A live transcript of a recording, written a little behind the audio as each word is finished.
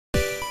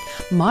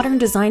Modern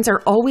designs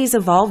are always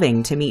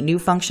evolving to meet new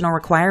functional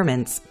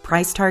requirements,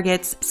 price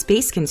targets,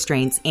 space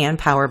constraints, and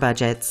power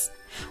budgets.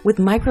 With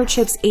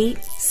Microchip's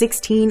 8,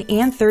 16,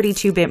 and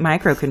 32-bit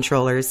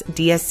microcontrollers,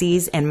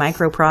 DSCs, and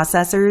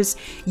microprocessors,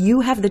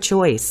 you have the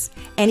choice: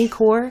 any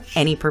core,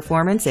 any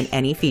performance, and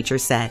any feature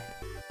set.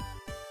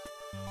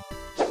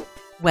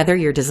 Whether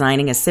you're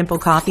designing a simple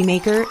coffee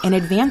maker, an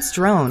advanced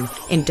drone,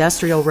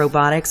 industrial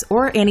robotics,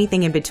 or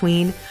anything in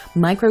between,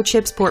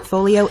 Microchip's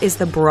portfolio is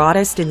the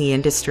broadest in the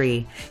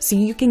industry, so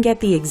you can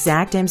get the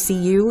exact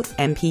MCU,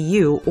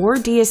 MPU, or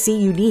DSC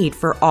you need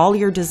for all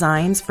your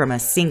designs from a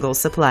single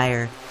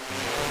supplier.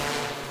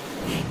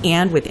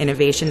 And with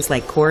innovations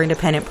like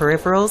core-independent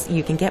peripherals,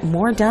 you can get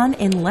more done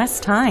in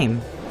less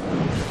time.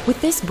 With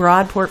this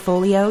broad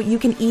portfolio, you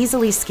can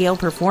easily scale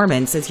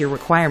performance as your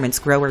requirements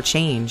grow or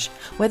change,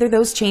 whether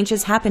those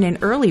changes happen in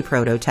early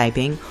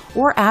prototyping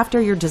or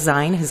after your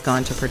design has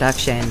gone to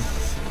production.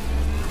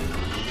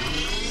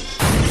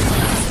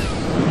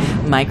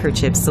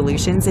 Microchip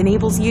Solutions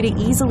enables you to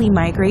easily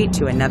migrate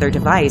to another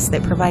device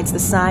that provides the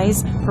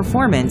size,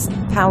 performance,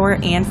 power,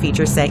 and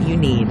feature set you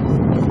need.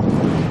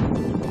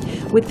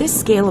 With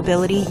this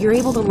scalability, you're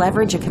able to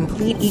leverage a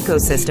complete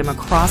ecosystem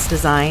across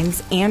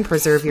designs and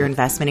preserve your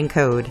investment in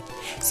code,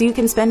 so you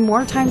can spend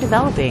more time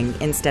developing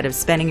instead of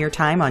spending your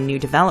time on new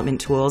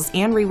development tools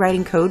and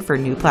rewriting code for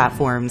new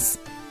platforms.